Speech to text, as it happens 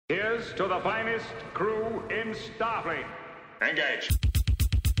Here's to the finest crew in Starfleet. Engage.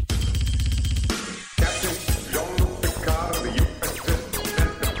 Captain Jean-Luc Picard of the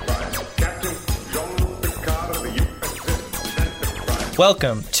USS Enterprise. Captain Jean-Luc Picard of the USS Enterprise.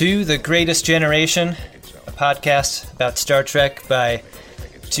 Welcome to The Greatest Generation, a podcast about Star Trek by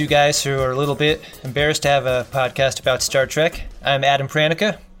two guys who are a little bit embarrassed to have a podcast about Star Trek. I'm Adam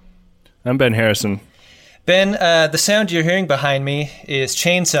Pranica. I'm Ben Harrison. Ben, the sound you're hearing behind me is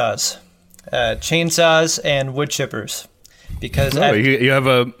chainsaws. Chainsaws and wood chippers. Because you have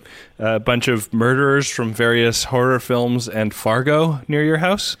a bunch of murderers from various horror films and Fargo near your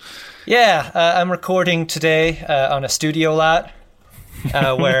house? Yeah, I'm recording today on a studio lot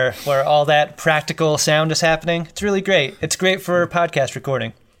where all that practical sound is happening. It's really great. It's great for podcast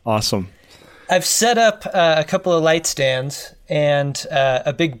recording. Awesome. I've set up a couple of light stands and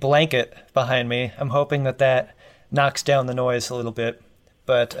a big blanket behind me. I'm hoping that knocks down the noise a little bit.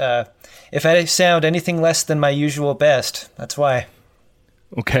 But if I sound anything less than my usual best, that's why.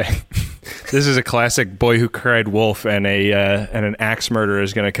 Okay. This is a classic Boy Who Cried Wolf, and an axe murderer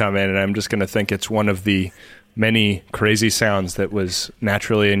is going to come in, and I'm just going to think it's one of the many crazy sounds that was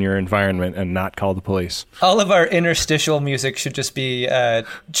naturally in your environment and not call the police. All of our interstitial music should just be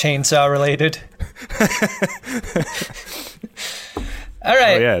chainsaw related. All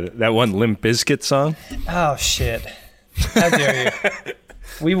right. Oh yeah, that one Limp Bizkit song. Oh shit! How dare you?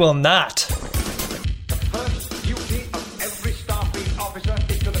 We will not. First duty of every Starfleet officer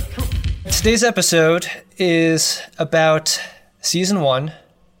is to the troop. Today's episode is about Season 1,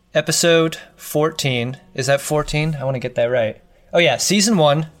 Episode 14. Is that 14? I want to get that right. Oh yeah, Season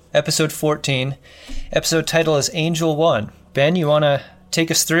 1, Episode 14. Episode title is Angel 1. Ben, you want to take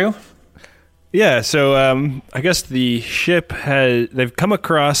us through? Yeah, so I guess the ship they've come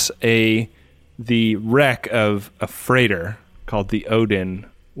across the wreck of a freighter called the Odin,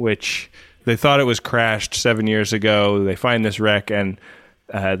 which they thought it was crashed 7 years ago. They find this wreck and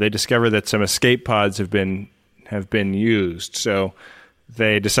they discover that some escape pods have been used. So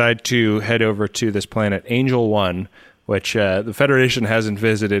they decide to head over to this planet Angel 1, which the Federation hasn't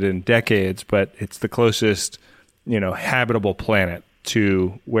visited in decades, but it's the closest, habitable planet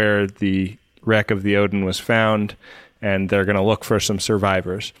to where the wreck of the Odin was found, and they're going to look for some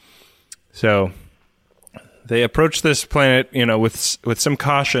survivors. So they approach this planet, with some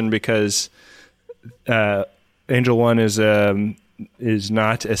caution because Angel 1 is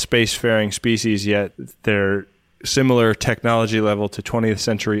not a spacefaring species yet. They're similar technology level to 20th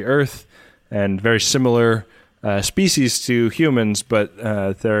century Earth and very similar species to humans, but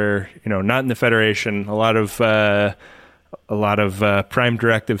they're not in the Federation. A lot of Prime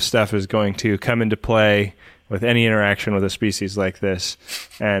Directive stuff is going to come into play with any interaction with a species like this,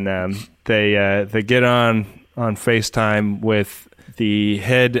 and they get on FaceTime with the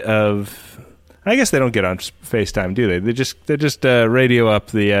head of. I guess they don't get on FaceTime, do they? They just radio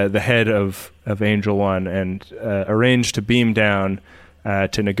up the head of Angel 1 and arrange to beam down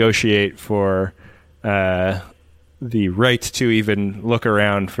to negotiate for the right to even look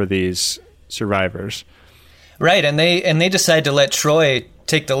around for these survivors. Right, and they decide to let Troy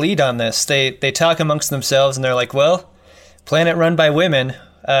take the lead on this. They talk amongst themselves, and they're like, "Well, planet run by women.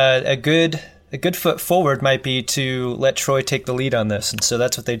 A good foot forward might be to let Troy take the lead on this," and so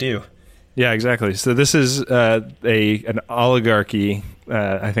that's what they do. Yeah, exactly. So this is an oligarchy.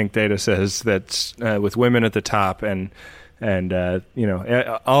 I think Data says that's with women at the top, and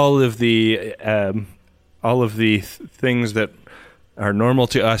all of the things that are normal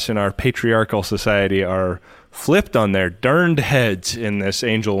to us in our patriarchal society are flipped on their darned heads in this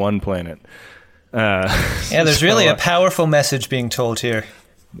Angel 1 planet. There's really a powerful message being told here.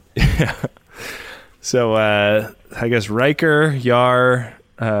 Yeah. So I guess Riker, Yar,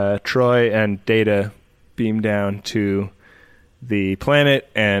 Troy, and Data beam down to the planet,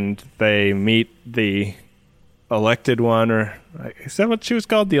 and they meet the elected one, or is that what she was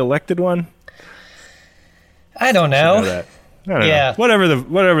called? The elected one? I don't know. I don't know. Whatever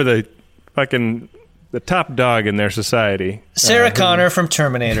the fucking the top dog in their society. Sarah Connor from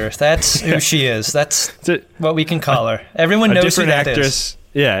Terminator. That's who she is. That's what we can call her. Everyone knows who that is.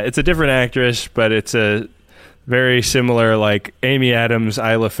 Yeah, it's a different actress, but it's a very similar, like Amy Adams,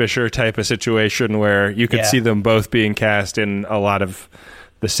 Isla Fisher type of situation where you could see them both being cast in a lot of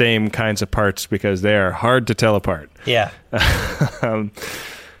the same kinds of parts because they are hard to tell apart. Yeah. And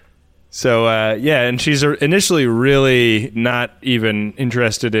she's initially really not even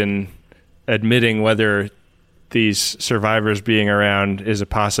interested in admitting whether these survivors being around is a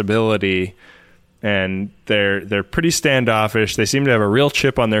possibility, and they're pretty standoffish. They seem to have a real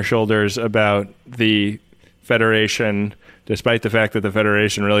chip on their shoulders about the Federation, despite the fact that the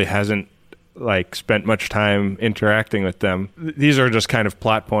Federation really hasn't spent much time interacting with them. These are just kind of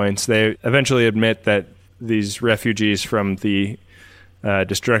plot points. They eventually admit that these refugees from the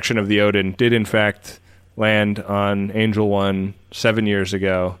destruction of the Odin did in fact land on Angel 1 7 years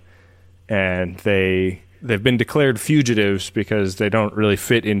ago, and they've been declared fugitives because they don't really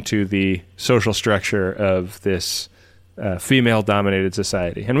fit into the social structure of this female-dominated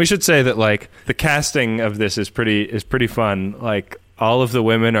society. And we should say that the casting of this is pretty fun. All of the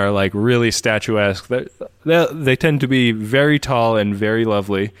women are really statuesque. They tend to be very tall and very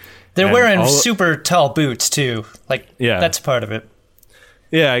lovely. They're wearing super tall boots too. Yeah, that's part of it.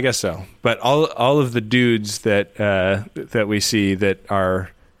 Yeah, I guess so. But all of the dudes that we see that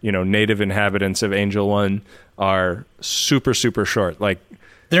are native inhabitants of Angel 1 are super, super short.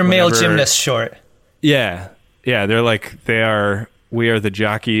 They're male gymnast short. Yeah. Yeah, we are the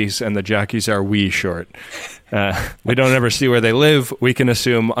jockeys, and the jockeys are we short. We don't ever see where they live. We can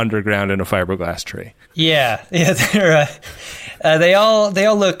assume underground in a fiberglass tree. Yeah. They're, they all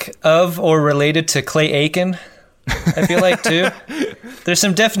look of or related to Clay Aiken, I feel like, too. There's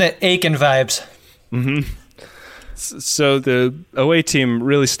some definite Aiken vibes. Mm-hmm. So the away team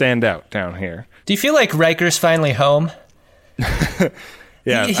really stand out down here. Do you feel like Riker's finally home?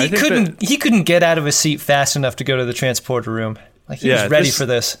 Yeah, he couldn't get out of his seat fast enough to go to the transporter room. He was ready for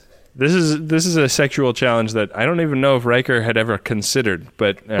this. This is a sexual challenge that I don't even know if Riker had ever considered,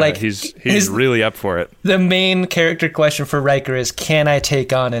 but he's really up for it. The main character question for Riker is, can I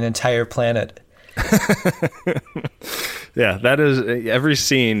take on an entire planet? Yeah, that is every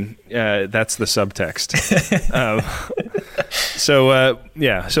scene. That's the subtext. So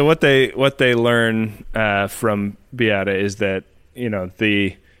what they learn from Beata is that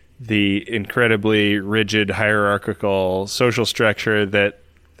the incredibly rigid hierarchical social structure that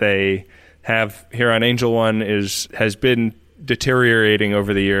they have here on Angel 1 has been deteriorating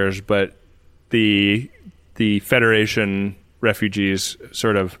over the years, but the Federation refugees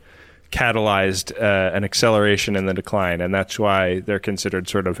sort of catalyzed an acceleration in the decline, and that's why they're considered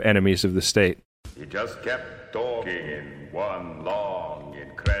sort of enemies of the state. He just kept talking in one long,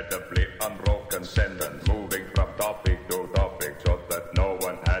 incredibly unbroken sentence, moving from topic to topic so that no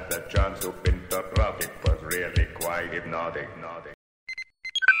one had the chance to interrupt. It was really quite hypnotic.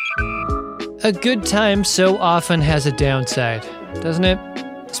 A good time so often has a downside, doesn't it?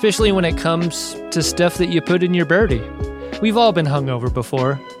 Especially when it comes to stuff that you put in your birdie. We've all been hungover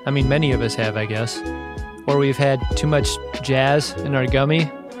before. I mean, many of us have, I guess. Or we've had too much jazz in our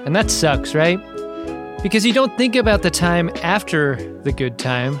gummy. And that sucks, right? Because you don't think about the time after the good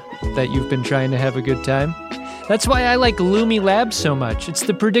time that you've been trying to have a good time. That's why I like Lumi Labs so much. It's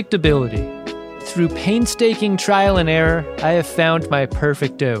the predictability. Through painstaking trial and error, I have found my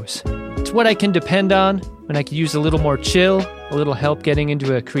perfect dose. It's what I can depend on when I could use a little more chill, a little help getting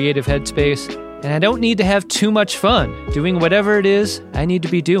into a creative headspace, and I don't need to have too much fun doing whatever it is I need to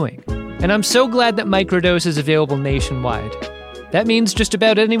be doing. And I'm so glad that Microdose is available nationwide. That means just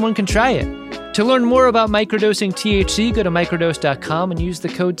about anyone can try it. To learn more about microdosing THC, go to microdose.com and use the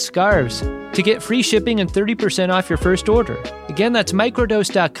code SCARVES to get free shipping and 30% off your first order. Again, that's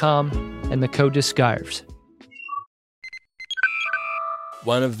microdose.com and the code is SCARVES.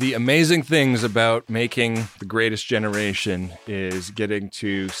 One of the amazing things about making The Greatest Generation is getting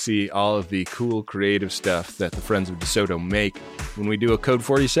to see all of the cool creative stuff that the Friends of DeSoto make when we do a Code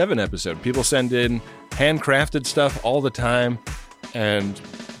 47 episode. People send in handcrafted stuff all the time, and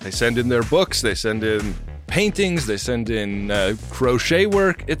they send in their books, they send in paintings, they send in crochet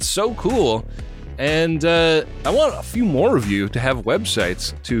work. It's so cool. And I want a few more of you to have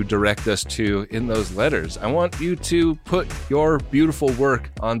websites to direct us to in those letters. I want you to put your beautiful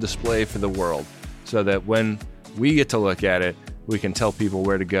work on display for the world so that when we get to look at it, we can tell people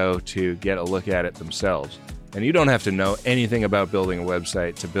where to go to get a look at it themselves. And you don't have to know anything about building a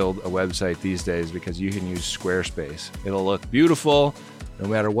website to build a website these days, because you can use Squarespace. It'll look beautiful no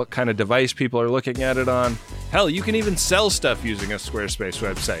matter what kind of device people are looking at it on. Hell, you can even sell stuff using a Squarespace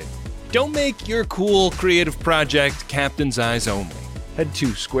website. Don't make your cool creative project captain's eyes only. Head to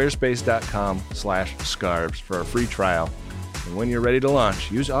squarespace.com/scarves for a free trial. And when you're ready to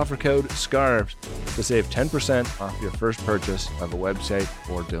launch, use offer code SCARVES to save 10% off your first purchase of a website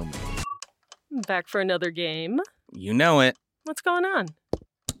or domain. Back for another game. You know it. What's going on?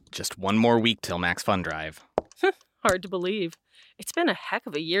 Just one more week till Max Fun Drive. Hard to believe. It's been a heck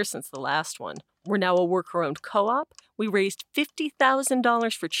of a year since the last one. We're now a worker-owned co-op. We raised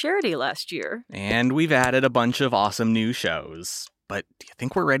 $50,000 for charity last year. And we've added a bunch of awesome new shows. But do you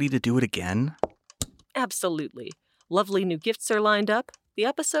think we're ready to do it again? Absolutely. Lovely new gifts are lined up. The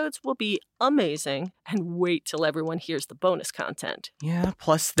episodes will be amazing, and wait till everyone hears the bonus content. Yeah,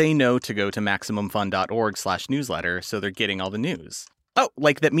 plus they know to go to MaximumFun.org/newsletter, so they're getting all the news. Oh,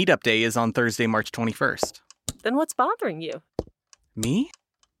 like that meetup day is on Thursday, March 21st. Then what's bothering you? Me?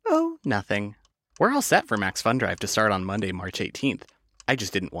 Oh, nothing. We're all set for Max Fun Drive to start on Monday, March 18th. I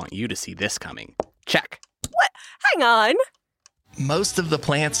just didn't want you to see this coming. Check. What? Hang on. Most of the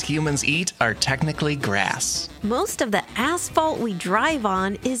plants humans eat are technically grass. Most of the asphalt we drive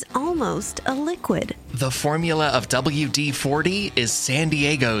on is almost a liquid. The formula of WD-40 is San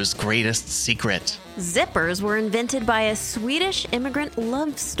Diego's greatest secret. Zippers were invented by a Swedish immigrant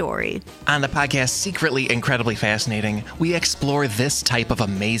love story. On the podcast Secretly Incredibly Fascinating, we explore this type of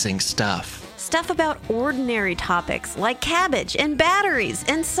amazing stuff. Stuff about ordinary topics like cabbage and batteries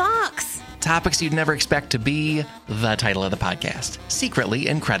and socks. Topics you'd never expect to be the title of the podcast. Secretly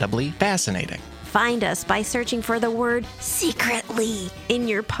Incredibly Fascinating. Find us by searching for the word secretly in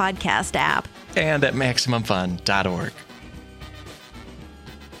your podcast app. And at MaximumFun.org.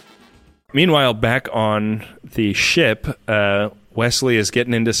 Meanwhile, back on the ship, Wesley is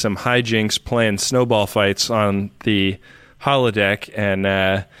getting into some hijinks playing snowball fights on the holodeck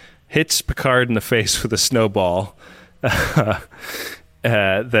and hits Picard in the face with a snowball.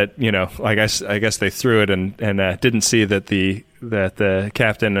 That, you know, I guess they threw it and didn't see that the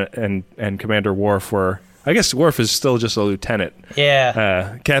captain and Commander Worf were. I guess Worf is still just a lieutenant.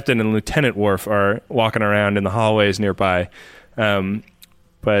 Yeah. Captain and Lieutenant Worf are walking around in the hallways nearby.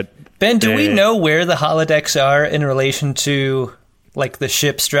 But Ben, do we know where the holodecks are in relation to like the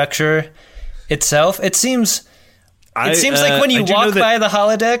ship structure itself? It seems like when you walk by the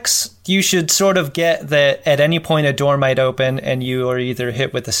holodecks, you should sort of get that at any point a door might open and you are either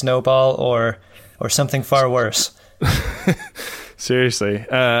hit with a snowball or something far worse. Seriously.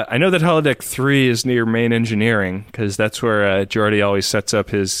 I know that holodeck 3 is near main engineering because that's where Geordi always sets up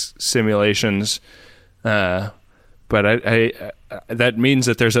his simulations. But I that means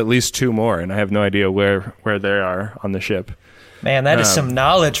that there's at least 2 more, and I have no idea where they are on the ship. Man, that is some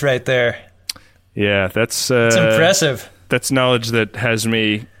knowledge right there. Yeah, that's it's impressive. That's knowledge that has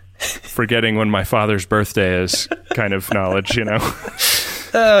me forgetting when my father's birthday is, kind of knowledge, you know.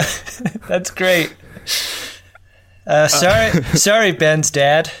 That's great. Sorry, Ben's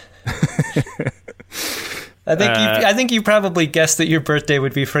dad. I think you probably guessed that your birthday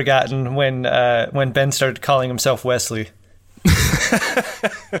would be forgotten when Ben started calling himself Wesley.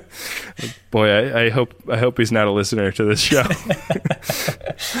 Boy, I hope he's not a listener to this show.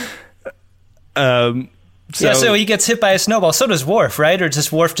 So he gets hit by a snowball. So does Worf, right? Or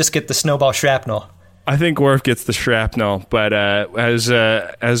does Worf just get the snowball shrapnel? I think Worf gets the shrapnel, but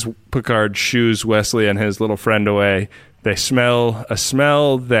as Picard shoos Wesley and his little friend away, they smell a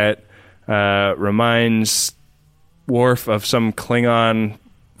smell that reminds Worf of some Klingon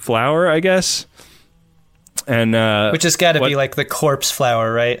flower, I guess. And which has got to be like the corpse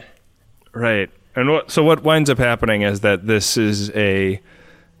flower, right? Right. And what winds up happening is that this is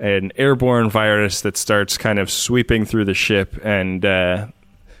an airborne virus that starts kind of sweeping through the ship, and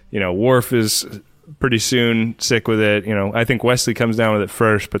Worf is pretty soon sick with it. You know, I think Wesley comes down with it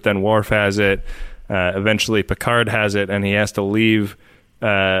first, but then Worf has it. Eventually, Picard has it, and he has to leave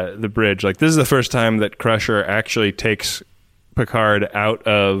the bridge. Like, this is the first time that Crusher actually takes Picard out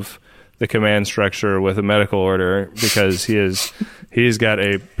of the command structure with a medical order, because he's got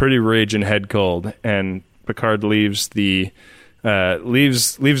a pretty raging head cold, and Picard leaves the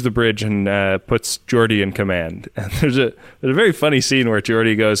bridge and puts Geordi in command. And there's a very funny scene where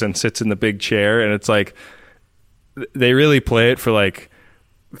Geordi goes and sits in the big chair, and it's like they really play it for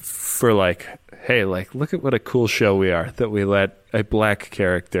hey, like, look at what a cool show we are that we let a black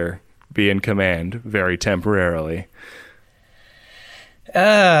character be in command very temporarily.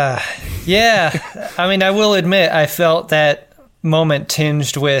 Yeah. I mean, I will admit I felt that moment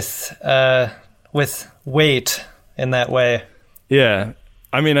tinged with weight in that way. Yeah.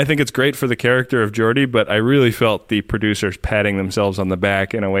 I mean, I think it's great for the character of Geordi, but I really felt the producers patting themselves on the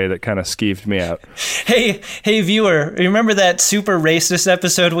back in a way that kind of skeeved me out. Hey, viewer, remember that super racist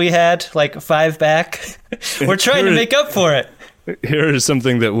episode we had, like 5 back? We're trying to make up for it. Here is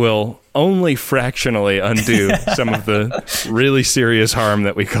something that will only fractionally undo some of the really serious harm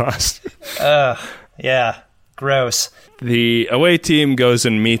that we caused. Yeah. Gross. The away team goes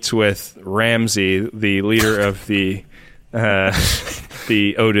and meets with Ramsey, the leader of the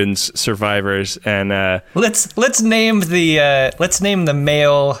Odin's survivors, and let's name the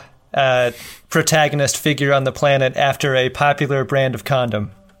male protagonist figure on the planet after a popular brand of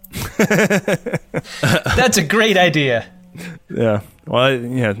condom. That's a great idea. Yeah. Well,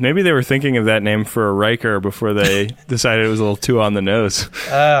 yeah, maybe they were thinking of that name for a Riker before they decided it was a little too on the nose.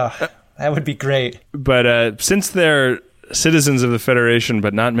 Oh, that would be great. But since they're citizens of the Federation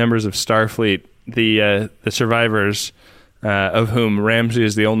but not members of Starfleet, the survivors, of whom Ramsey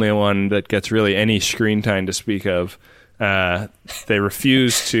is the only one that gets really any screen time to speak of, they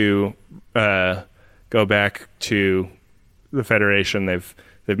refuse to go back to the Federation.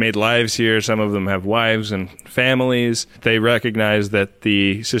 They've made lives here. Some of them have wives and families. They recognize that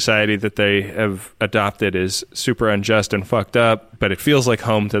the society that they have adopted is super unjust and fucked up, but it feels like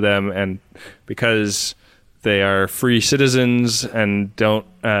home to them. And because they are free citizens and don't,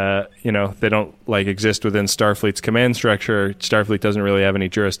 they don't like exist within Starfleet's command structure, Starfleet doesn't really have any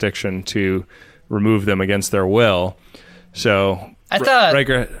jurisdiction to remove them against their will. So I thought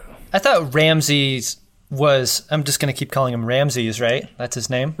Riker, Ramses was, I'm just going to keep calling him Ramses, right? That's his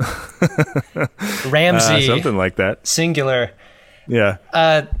name? Ramsey. something like that. Singular. Yeah.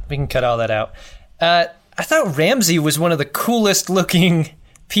 We can cut all that out. I thought Ramsey was one of the coolest looking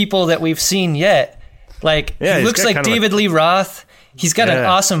people that we've seen yet. Like, yeah, he looks like David Lee Roth. He's got an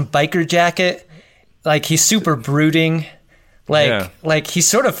awesome biker jacket. Like, he's super brooding. Like he's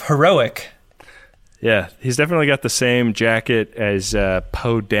sort of heroic. Yeah, he's definitely got the same jacket as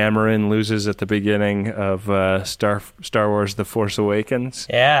Poe Dameron loses at the beginning of Star Wars: The Force Awakens.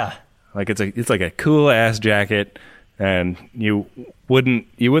 Yeah, like it's like a cool ass jacket, and you wouldn't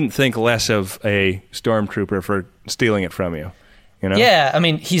think less of a stormtrooper for stealing it from you. You know? Yeah, I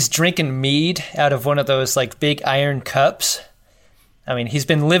mean, he's drinking mead out of one of those like big iron cups. I mean, he's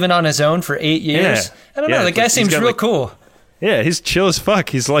been living on his own for 8 years. Yeah. I don't know. The guy seems real cool. Yeah, he's chill as fuck.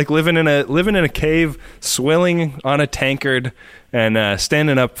 He's like living in a cave, swilling on a tankard, and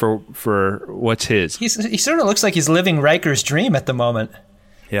standing up for what's his. He sort of looks like he's living Riker's dream at the moment.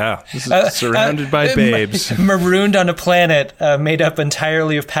 Yeah, surrounded by babes, marooned on a planet made up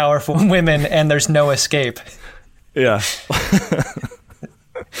entirely of powerful women, and there's no escape. Yeah.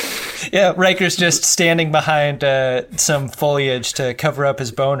 Yeah, Riker's just standing behind some foliage to cover up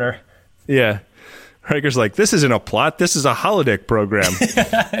his boner. Yeah. Riker's like, this isn't a plot, this is a holodeck program.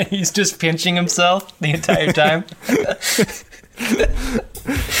 He's just pinching himself the entire time. The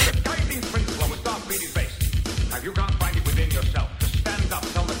guiding principle of Starfleet is base. If you can't find it within yourself, to stand up,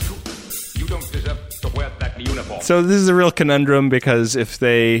 tell the truth. You don't deserve to wear that uniform. So this is a real conundrum, because if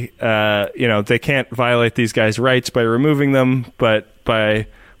they, they can't violate these guys' rights by removing them, but by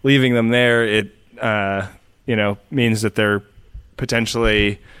leaving them there, it, means that they're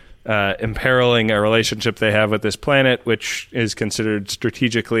potentially imperiling a relationship they have with this planet, which is considered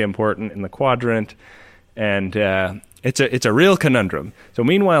strategically important in the quadrant, and it's a real conundrum. So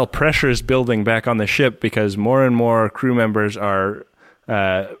meanwhile, pressure is building back on the ship because more and more crew members are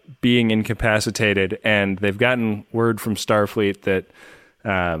being incapacitated, and they've gotten word from Starfleet that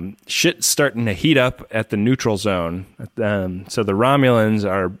shit's starting to heat up at the neutral zone. So the Romulans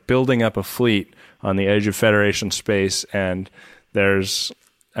are building up a fleet on the edge of Federation space, and there's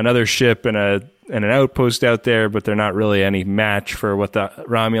another ship and an outpost out there, but they're not really any match for what the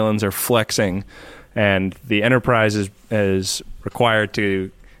Romulans are flexing. And the Enterprise is required to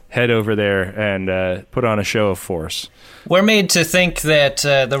head over there and put on a show of force. We're made to think that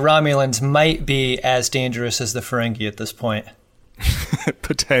the Romulans might be as dangerous as the Ferengi at this point.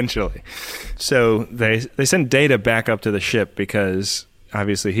 Potentially. So they send Data back up to the ship because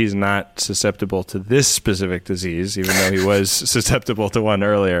obviously he's not susceptible to this specific disease, even though he was susceptible to one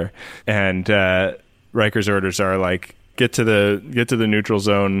earlier. And Riker's orders are like, get to the neutral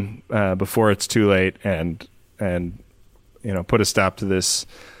zone before it's too late, and put a stop to this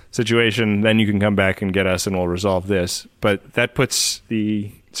situation. Then you can come back and get us, and we'll resolve this. But that puts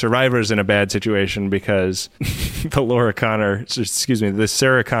the survivors in a bad situation because the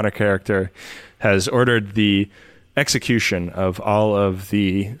Sarah Connor character has ordered the execution of all of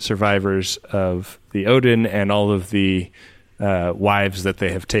the survivors of the Odin and all of the wives that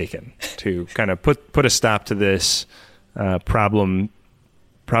they have taken to kind of put a stop to this problematic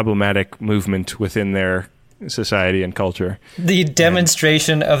movement within their society and culture. The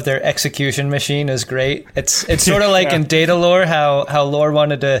demonstration of their execution machine is great. It's sort of like in Data lore how Lore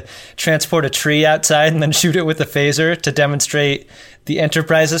wanted to transport a tree outside and then shoot it with a phaser to demonstrate the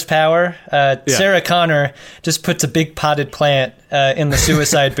Enterprise's power. Sarah Connor just puts a big potted plant in the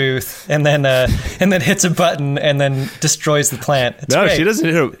suicide booth and then hits a button and then destroys the plant. It's great.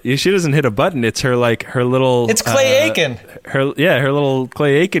 She doesn't hit a button. It's her little. It's Clay Aiken. Her little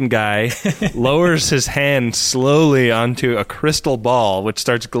Clay Aiken guy lowers his hand slowly onto a crystal ball, which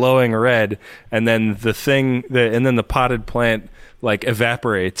starts glowing red, and then the potted plant like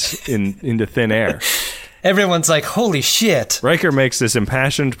evaporates into thin air. Everyone's like, holy shit. Riker makes this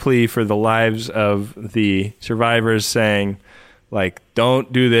impassioned plea for the lives of the survivors, saying, like,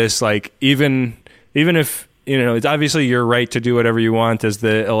 don't do this. Like, even if, it's obviously your right to do whatever you want as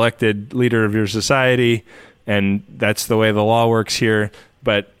the elected leader of your society, and that's the way the law works here.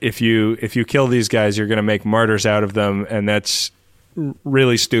 But if you kill these guys, you're going to make martyrs out of them, and that's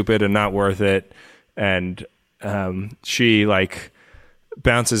really stupid and not worth it. And she, like,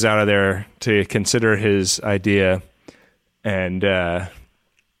 bounces out of there to consider his idea, and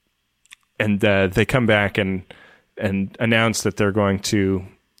they come back and announce that they're going to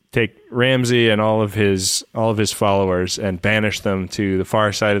take Ramsey and all of his followers and banish them to the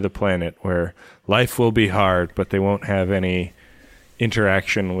far side of the planet, where life will be hard, but they won't have any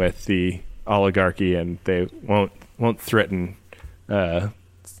interaction with the oligarchy, and they won't threaten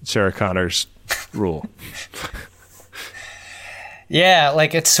Sarah Connor's rule. Yeah,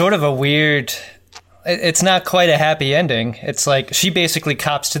 like, it's sort of a weird... It's not quite a happy ending. It's like she basically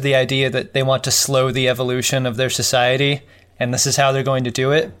cops to the idea that they want to slow the evolution of their society, and this is how they're going to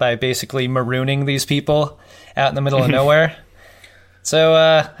do it, by basically marooning these people out in the middle of nowhere. So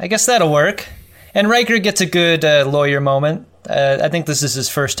I guess that'll work. And Riker gets a good lawyer moment. I think this is his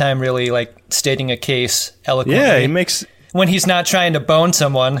first time really, like, stating a case eloquently. Yeah, he makes... When he's not trying to bone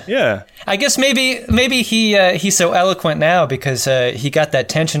someone. Yeah. I guess maybe he's so eloquent now because he got that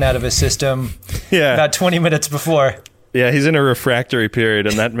tension out of his system about 20 minutes before. Yeah, he's in a refractory period,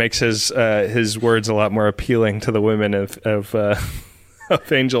 and that makes his words a lot more appealing to the women of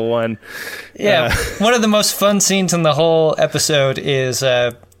Angel One. Yeah, one of the most fun scenes in the whole episode is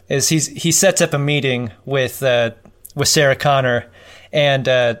he sets up a meeting with Sarah Connor,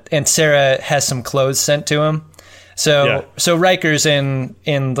 and Sarah has some clothes sent to him. So Riker's in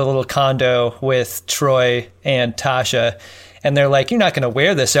the little condo with Troy and Tasha, and they're like, "You're not going to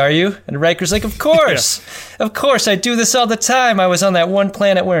wear this, are you?" And Riker's like, "Of course, of course, I do this all the time. I was on that one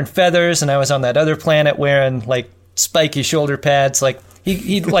planet wearing feathers, and I was on that other planet wearing, like, spiky shoulder pads." Like,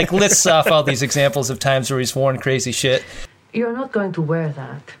 he like lists off all these examples of times where he's worn crazy shit. You're not going to wear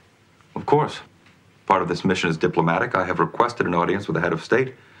that. Of course. Part of this mission is diplomatic. I have requested an audience with the head of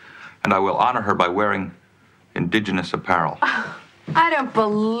state, and I will honor her by wearing indigenous apparel. I don't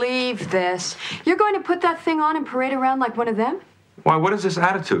believe this. You're going to put that thing on and parade around like one of them? Why, what is this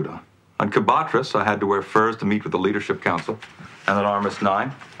attitude? On Kabatras, I had to wear furs to meet with the Leadership Council, and on Armis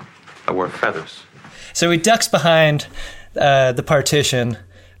 9, I wore feathers. So he ducks behind the partition,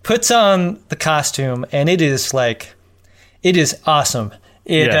 puts on the costume, and it is awesome.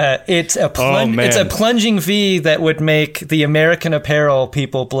 It's a plunging V that would make the American Apparel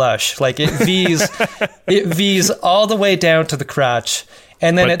people blush. Like, it V's all the way down to the crotch,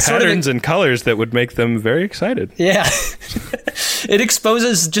 and then it's patterns and colors that would make them very excited. Yeah, it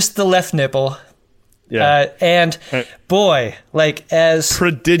exposes just the left nipple. Yeah, and boy, like, as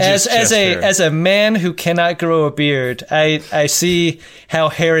a man who cannot grow a beard, I see how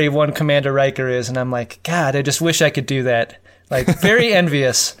hairy one Commander Riker is, and I'm like, God, I just wish I could do that. Like, very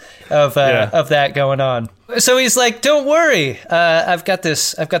envious of that going on. So he's like, "Don't worry, I've got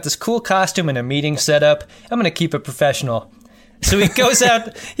this cool costume and a meeting set up. I'm going to keep it professional." So he goes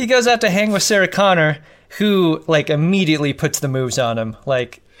out to hang with Sarah Connor, who, like, immediately puts the moves on him,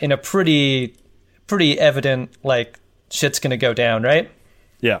 like, in a pretty evident, like, shit's going to go down, right?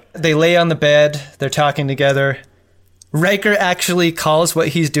 Yeah. They lay on the bed, they're talking together. Riker actually calls what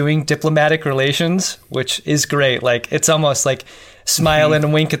he's doing diplomatic relations, which is great. Like, it's almost like smile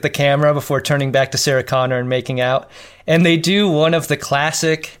and wink at the camera before turning back to Sarah Connor and making out. And they do one of the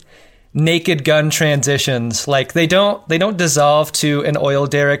classic Naked Gun transitions. Like, they don't dissolve to an oil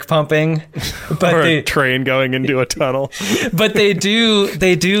derrick pumping, but or a train going into a tunnel. But they do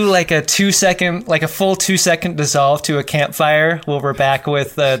like a full 2 second dissolve to a campfire while we're back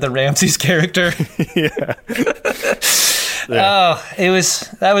with the Ramsey's character. Yeah. Oh,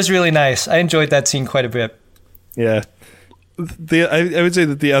 that was really nice. I enjoyed that scene quite a bit. Yeah. I would say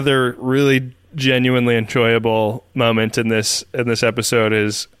that the other really genuinely enjoyable moment in this episode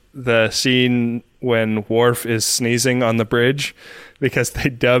is the scene when Worf is sneezing on the bridge, because they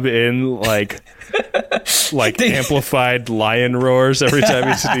dub in like amplified lion roars every time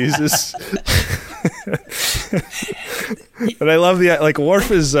he sneezes. And I love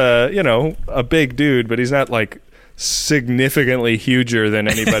Worf is a big dude, but he's not like significantly huger than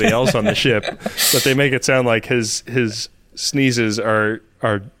anybody else on the ship. But they make it sound like his sneezes are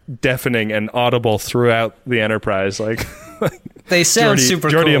deafening and audible throughout the Enterprise. Like, they sound super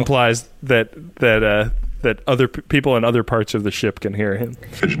cool. Geordi implies that other people in other parts of the ship can hear him.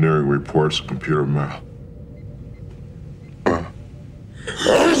 Engineering reports, computer mail.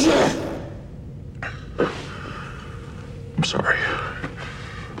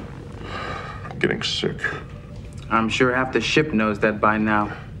 getting sick. I'm sure half the ship knows that by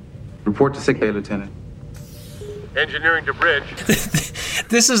now. Report to sick bay, Lieutenant. Engineering to bridge.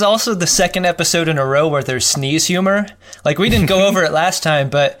 This is also the second episode in a row where there's sneeze humor. Like, we didn't go over it last time,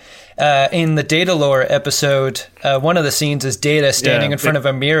 but in the Data Lore episode, one of the scenes is Data standing in front of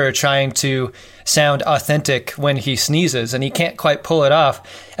a mirror trying to sound authentic when he sneezes, and he can't quite pull it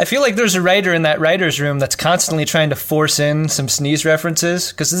off. I feel like there's a writer in that writer's room that's constantly trying to force in some sneeze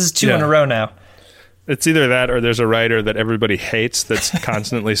references, because this is two in a row now. It's either that or there's a writer that everybody hates that's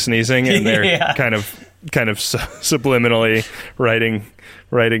constantly sneezing, and they're kind of subliminally writing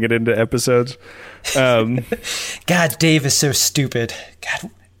it into episodes. God, Dave is so stupid.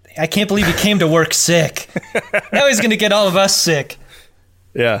 God, I can't believe he came to work sick. Now he's going to get all of us sick.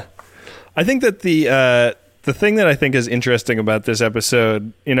 Yeah. I think that the thing that I think is interesting about this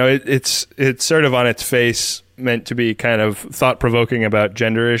episode, you know, it's sort of on its face meant to be kind of thought-provoking about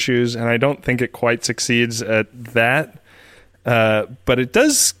gender issues, and I don't think it quite succeeds at that. But it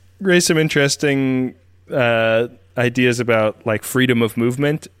does raise some interesting ideas about, like, freedom of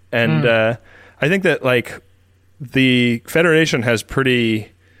movement, and I think that, like, the Federation has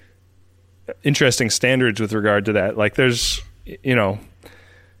pretty interesting standards with regard to that. Like, there's, you know,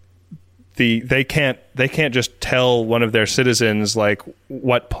 they can't just tell one of their citizens, like,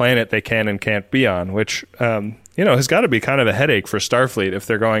 what planet they can and can't be on, which you know, has got to be kind of a headache for Starfleet if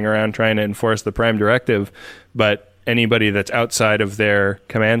they're going around trying to enforce the Prime Directive, but anybody that's outside of their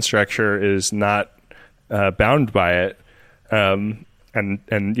command structure is not bound by it. And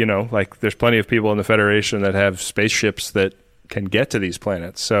you know, like, there's plenty of people in the Federation that have spaceships that can get to these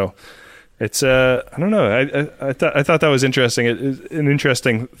planets. So it's I don't know. I thought that was interesting. An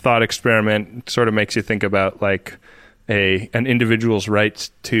interesting thought experiment. Sort of makes you think about, like, an individual's right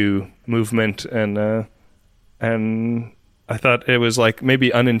to movement, and I thought it was, like,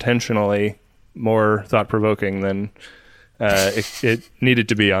 maybe unintentionally more thought provoking than it needed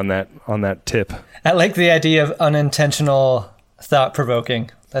to be on that tip. I like the idea of unintentional thought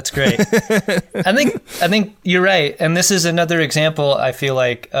provoking. That's great. I think you're right, and this is another example, I feel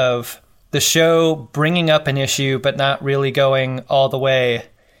like, of the show bringing up an issue but not really going all the way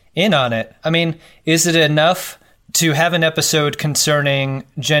in on it. I mean, is it enough to have an episode concerning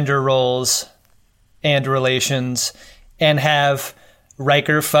gender roles and relations and have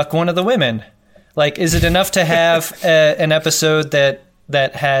Riker fuck one of the women? Like, is it enough to have an episode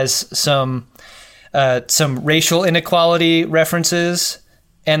that has some racial inequality references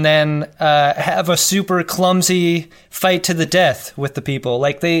and then have a super clumsy fight to the death with the people?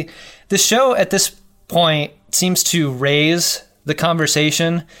 Like, the show at this point seems to raise the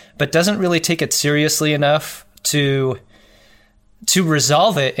conversation, but doesn't really take it seriously enough to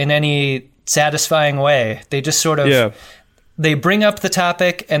resolve it in any satisfying way. They just sort of they bring up the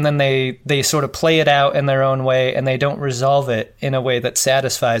topic and then they sort of play it out in their own way, and they don't resolve it in a way that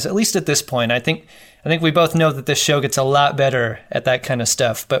satisfies, at least at this point. I think we both know that this show gets a lot better at that kind of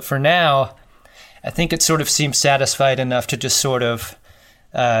stuff, but for now, I think it sort of seems satisfied enough to just sort of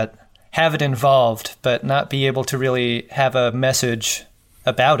have it involved, but not be able to really have a message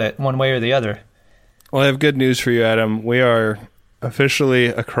about it one way or the other. Well, I have good news for you, Adam. We are officially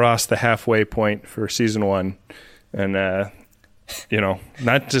across the halfway point for season 1, and you know,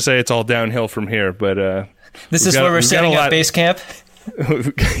 not to say it's all downhill from here, but this is where we're setting up base camp.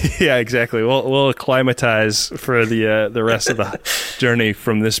 Yeah, exactly. We'll acclimatize for the rest of the journey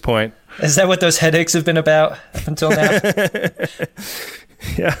from this point. Is that what those headaches have been about up until now?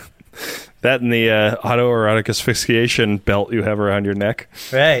 Yeah, that and the autoerotic asphyxiation belt you have around your neck.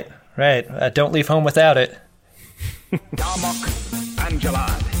 Right. Don't leave home without it. Darmok,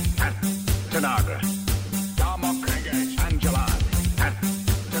 Angelad, and Tanagra. Darmok, Angelad, and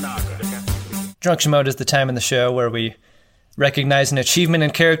Tanagra. Junction Mode is the time in the show where we recognize an achievement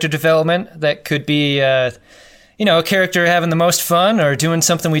in character development that could be, a character having the most fun or doing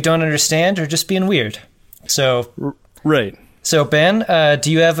something we don't understand or just being weird. So, right. So, Ben,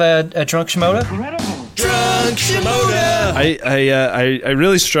 do you have a Drunk Shimoda? Drunk Shimoda! I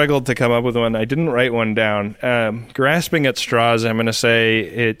really struggled to come up with one. I didn't write one down. Grasping at straws, I'm going to say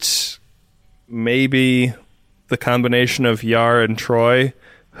it's maybe the combination of Yar and Troy,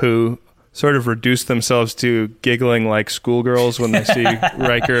 who sort of reduce themselves to giggling like schoolgirls when they see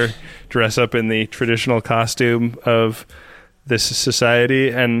Riker dress up in the traditional costume of this society.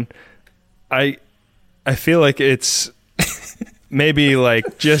 And I feel like it's maybe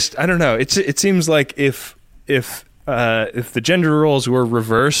like just, I don't know. It seems like if the gender roles were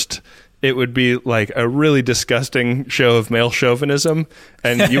reversed, it would be like a really disgusting show of male chauvinism.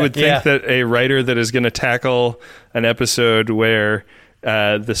 And you would think that a writer that is going to tackle an episode where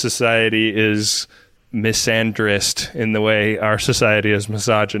the society is misandrist in the way our society is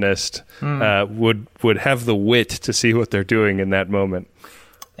misogynist, would have the wit to see what they're doing in that moment.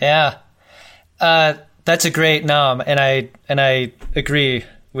 Yeah. That's a great nom, and I agree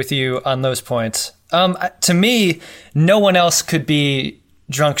with you on those points. To me, no one else could be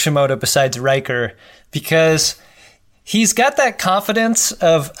Drunk Shimoda besides Riker, because he's got that confidence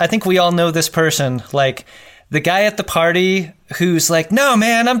of, I think we all know this person, like the guy at the party who's like, no,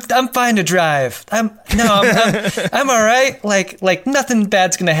 man, I'm fine to drive. I'm all right. Like nothing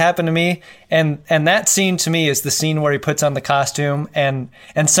bad's going to happen to me. And that scene to me is the scene where he puts on the costume and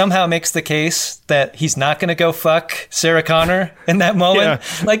somehow makes the case that he's not going to go fuck Sarah Connor in that moment.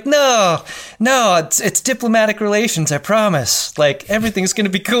 Yeah. Like, no, it's diplomatic relations. I promise. Like everything's going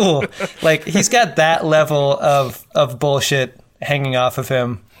to be cool. Like he's got that level of bullshit hanging off of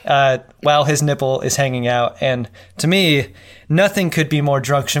him. While his nipple is hanging out. And to me, nothing could be more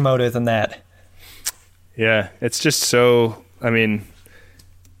Drunk Shimoda than that. Yeah, it's just so, I mean,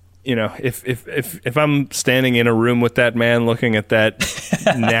 you know, if I'm standing in a room with that man looking at that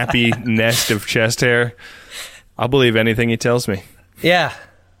nappy nest of chest hair, I'll believe anything he tells me. Yeah.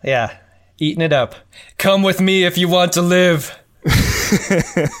 Eating it up. Come with me if you want to live.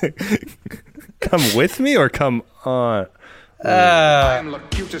 Come with me or come on? I am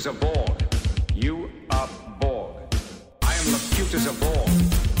Locutus aboard. You are Borg. I am Locutus aboard.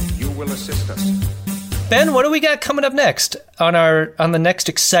 You will assist us. Ben, what do we got coming up next on the next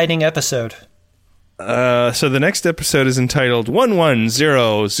exciting episode? So the next episode is entitled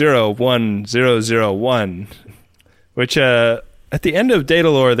 11001001, which at the end of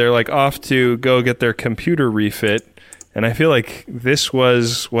Datalore, they're like off to go get their computer refit. And I feel like this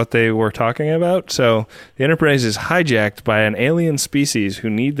was what they were talking about. So the Enterprise is hijacked by an alien species who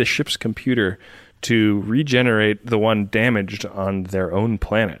need the ship's computer to regenerate the one damaged on their own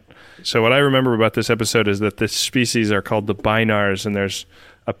planet. So what I remember about this episode is that this species are called the Binars, and there's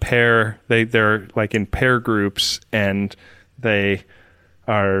a pair. They're like in pair groups, and they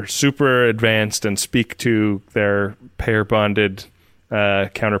are super advanced and speak to their pair-bonded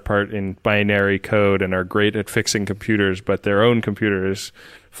counterpart in binary code and are great at fixing computers, but their own computer is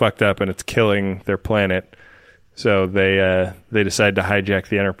fucked up and it's killing their planet. So they decide to hijack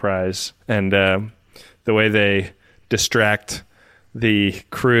the Enterprise, and the way they distract the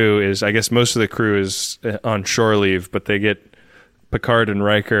crew is, I guess most of the crew is on shore leave, but they get Picard and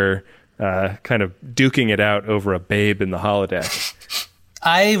Riker kind of duking it out over a babe in the holodeck.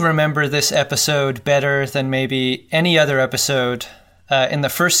 I remember this episode better than maybe any other episode in the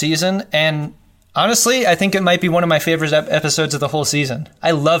first season, and honestly, I think it might be one of my favorite episodes of the whole season.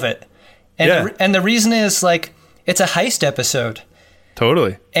 I love it, and the reason is like it's a heist episode.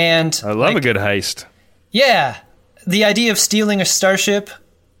 Totally, and I love a good heist. Yeah, the idea of stealing a starship,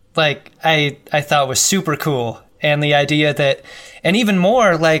 like I thought was super cool, and the idea that, and even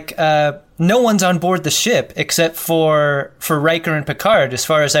more like no one's on board the ship except for Riker and Picard, as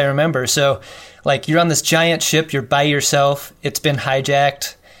far as I remember. So. Like, you're on this giant ship, you're by yourself, it's been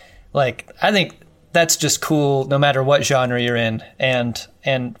hijacked. Like, I think that's just cool no matter what genre you're in. And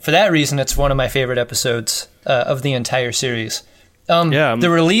for that reason, it's one of my favorite episodes of the entire series. The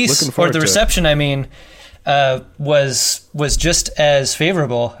release, or the reception, I mean, was just as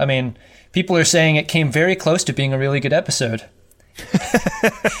favorable. I mean, people are saying it came very close to being a really good episode.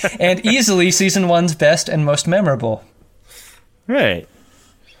 And easily season one's best and most memorable. Right.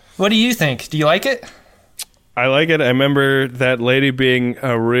 What do you think? Do you like it? I like it. I remember that lady being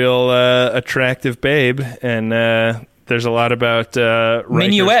a real attractive babe, and there's a lot about Riker's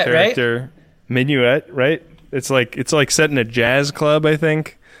Minuet, character. Right? Minuet, right? It's like set in a jazz club, I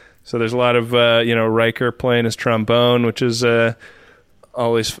think. So there's a lot of Riker playing his trombone, which is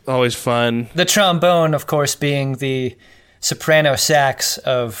always fun. The trombone, of course, being the soprano sax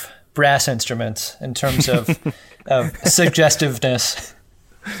of brass instruments in terms of suggestiveness.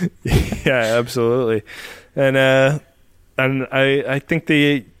 Yeah, absolutely, and I think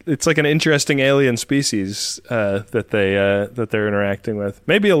it's like an interesting alien species that they're interacting with.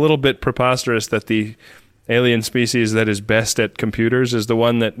 Maybe a little bit preposterous that the alien species that is best at computers is the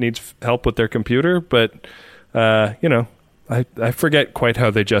one that needs help with their computer, but I forget quite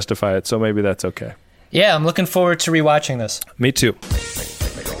how they justify it, so maybe that's okay. Yeah, I'm looking forward to rewatching this. Me too. Make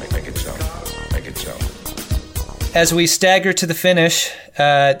it so. Make it so. As we stagger to the finish,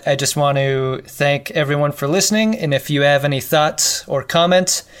 I just want to thank everyone for listening, and if you have any thoughts or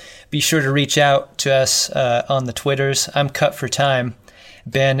comments, be sure to reach out to us on the Twitters. I'm Cut for Time.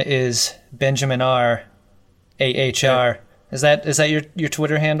 Ben is Benjamin R. AHR. Is that your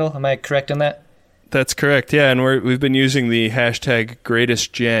Twitter handle? Am I correct in that? That's correct. Yeah, and we've been using the hashtag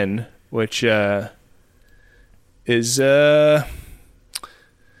 #GreatestGen, which is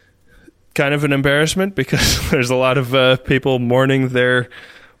kind of an embarrassment because there's a lot of people mourning their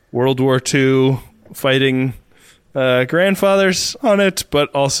World War II fighting grandfathers on it, but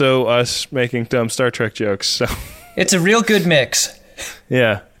also us making dumb Star Trek jokes. So it's a real good mix.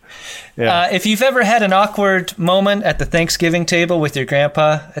 Yeah. If you've ever had an awkward moment at the Thanksgiving table with your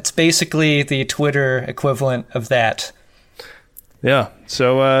grandpa, it's basically the Twitter equivalent of that. Yeah.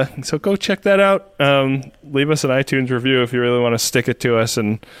 So go check that out. Leave us an iTunes review if you really want to stick it to us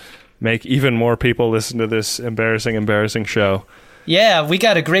and make even more people listen to this embarrassing show. Yeah, we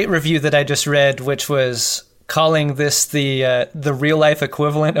got a great review that I just read, which was calling this the real life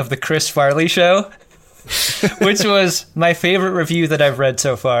equivalent of the Chris Farley show. Which was my favorite review that I've read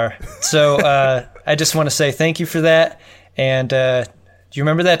so far. So I just want to say thank you for that. And do you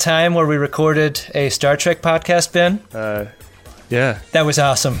remember that time where we recorded a Star Trek podcast, Ben? Yeah. That was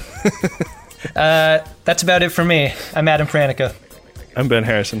awesome. That's about it for me. I'm Adam Pranica. I'm Ben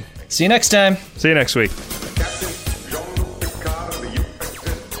Harrison. See you next time. See you next week.